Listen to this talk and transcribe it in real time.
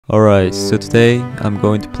Alright, so today I'm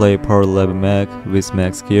going to play Power Level Meg with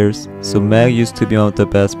Meg's gears. So Meg used to be one of the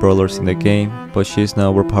best brawlers in the game, but she's not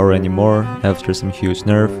overpowered anymore after some huge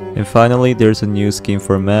nerf. And finally there's a new skin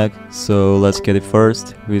for Meg, so let's get it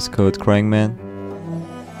first with code CryingMan.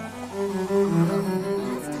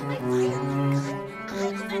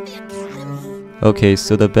 Okay,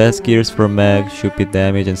 so the best gears for Meg should be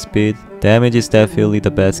damage and speed. Damage is definitely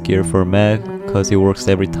the best gear for Meg, cause it works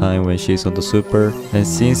every time when she's on the super. And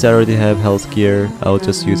since I already have health gear, I'll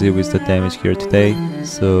just use it with the damage gear today.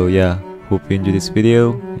 So yeah, hope you enjoyed this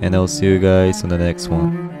video, and I'll see you guys on the next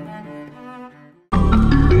one.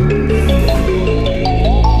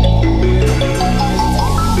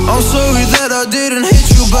 I'm sorry that I didn't hit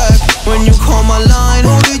you back when you called my line.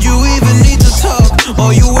 Or did you even need to talk?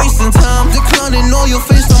 Or you wasting time declining all your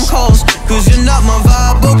FaceTime calls? Cause you're not my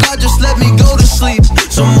vibe, but God just let me go to sleep.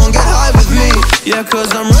 Someone get high with me. Yeah, cause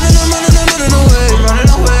I'm running away.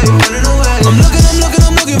 I'm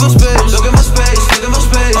looking for space. Looking for space.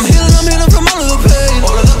 I'm healing from all of the pain.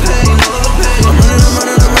 I'm running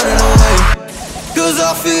away. Cause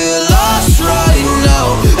I feel lost right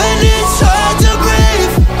now, and it's hard to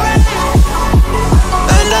breathe.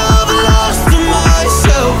 And I've lost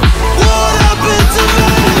myself. What happened to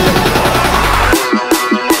me?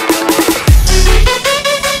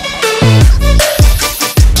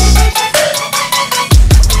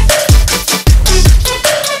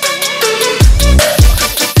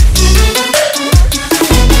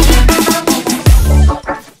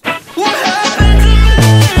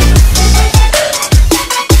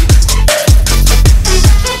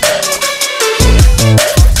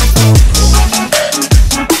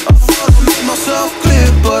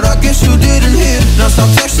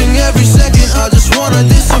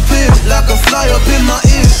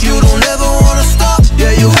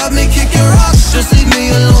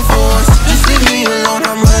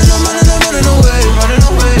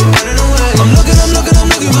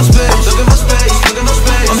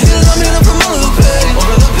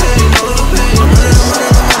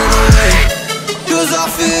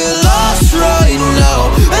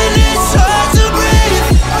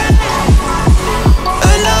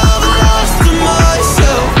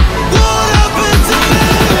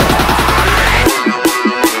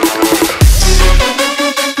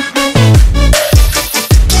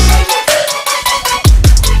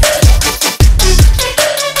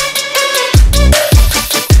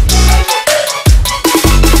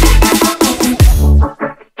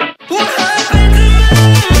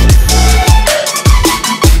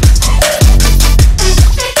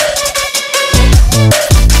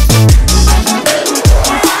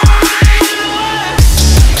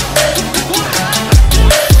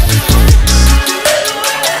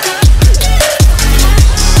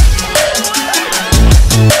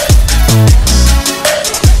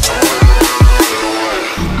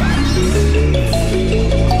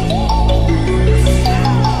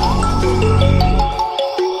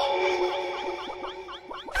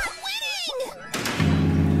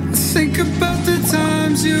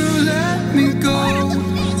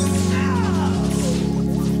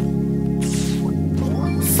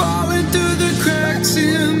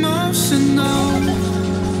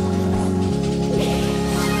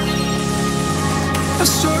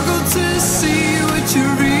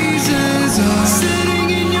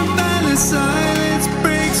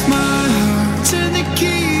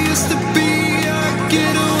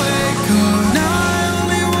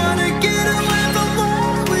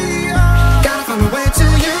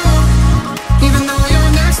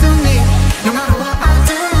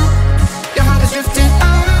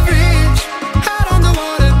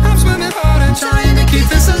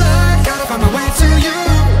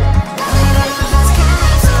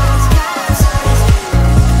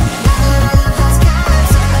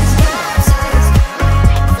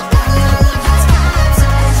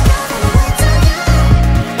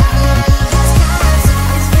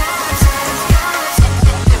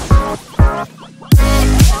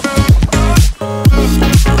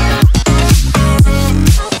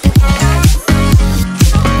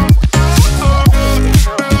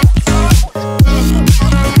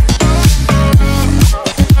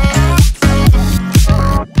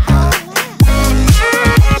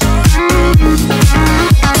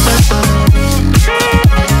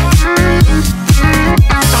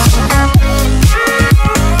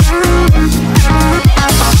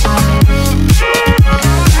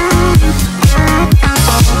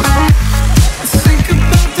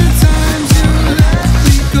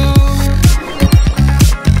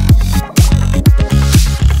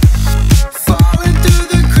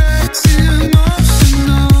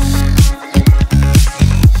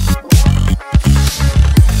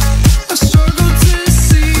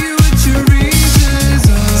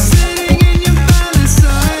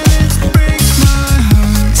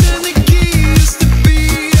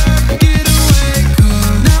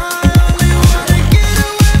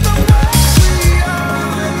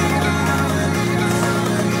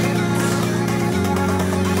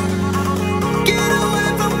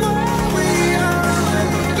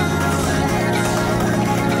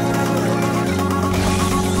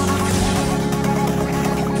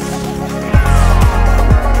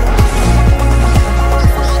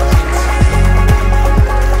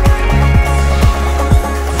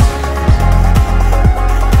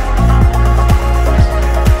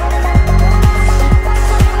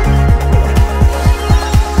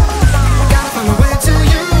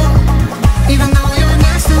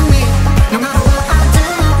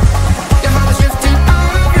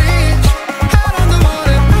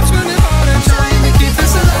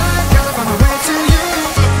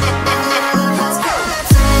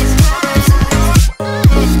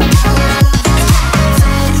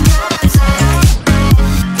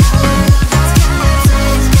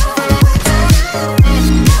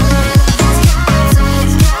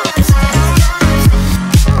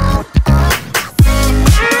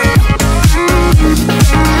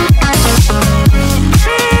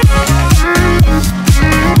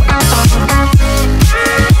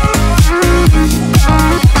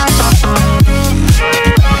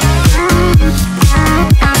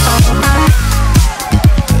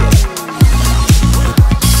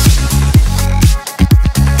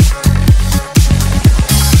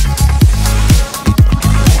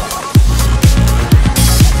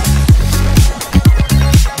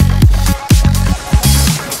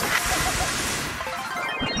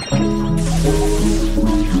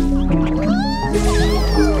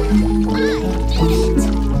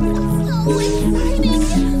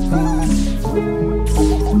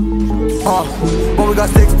 But we got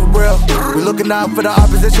sticks for real. We looking out for the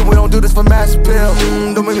opposition, we don't do this for mass appeal.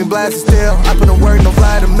 Don't make me blast it still. I put in work, no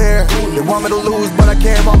Vladimir. They want me to lose, but I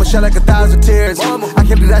can't. Mama shed like 1,000 tears. I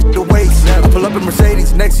can't do that shit to waste. I pull up in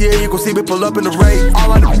Mercedes. Next year you gon' see me pull up in the race.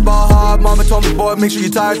 All I do is ball hard. Mama told me, boy, make sure you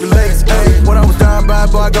tie your legs. Ay, when I was down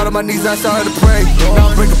bad, boy, I got on my knees and I started to pray. Now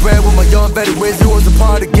I'm breaking bread with my young vet. Wiz, he was a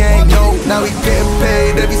part of the gang. No, now he getting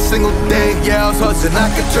paid every single day. Yeah, I was hustling. I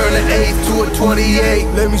could turn an 8 to a 28.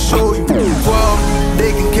 Let me show you. 12,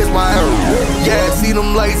 they can kiss my hair. Yeah, see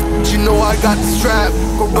them lights, but you know I got the strap.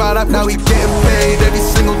 Go right up, now he getting paid every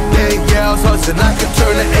single day. Yeah, I was hustling. I could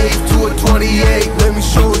turn an 8 to a 28. Let me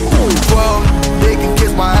show you. 12, they can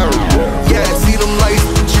kiss my hair. Yeah, see them lights,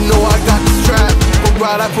 but you know I got the strap. Go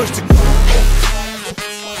right, I push the.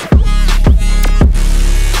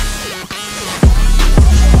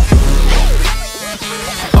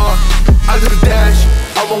 I do the dash,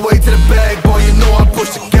 on my way to the bag, boy, you know I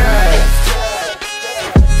push the gas.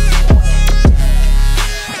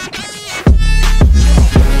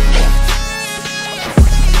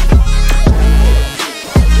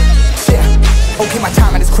 Yeah, okay, my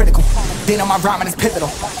timing is critical. Then on my rhyming is pivotal.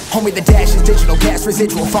 Homie, the dash is digital, gas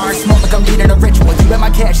residual. Fire and smoke like I'm leading a ritual. You bet my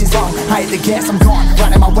cash is long, I hit the gas, I'm gone.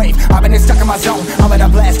 Riding my wave, I've been stuck in my zone. I'm gonna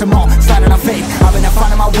blast them all, sliding on fade. I've been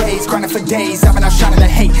finding my ways, grinding for days. I've been out shining the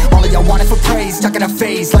hate, all of y'all wanted for praise. Stuck in a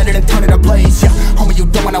phase, let it and turn it ablaze. Yeah, homie, you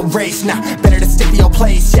don't wanna race, nah, better to stick to your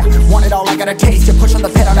place. Yeah, want it all, I gotta taste. You push on the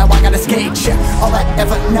pedal, now I gotta skate. Yeah, all I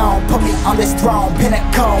ever known, put me on this throne.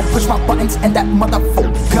 Pinnacle, push my buttons and that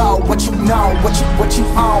motherfucker go. What you know, what you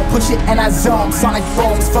own. Push it and I zone, sonic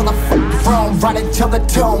booms full of room. Running till the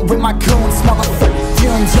tomb with my goons, motherfucker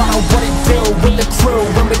fumes. Y'all know what it do with the crew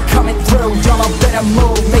when we coming through. Y'all know better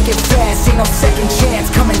move, make it fast. Ain't no second chance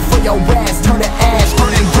coming for your ass. Turn to ash,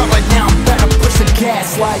 burning rubber now. Better push the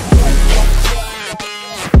gas like.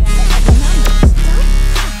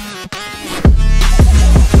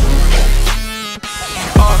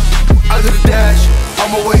 I do the dash,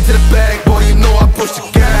 on my way to the bag, boy, you know I push the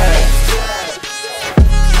gas.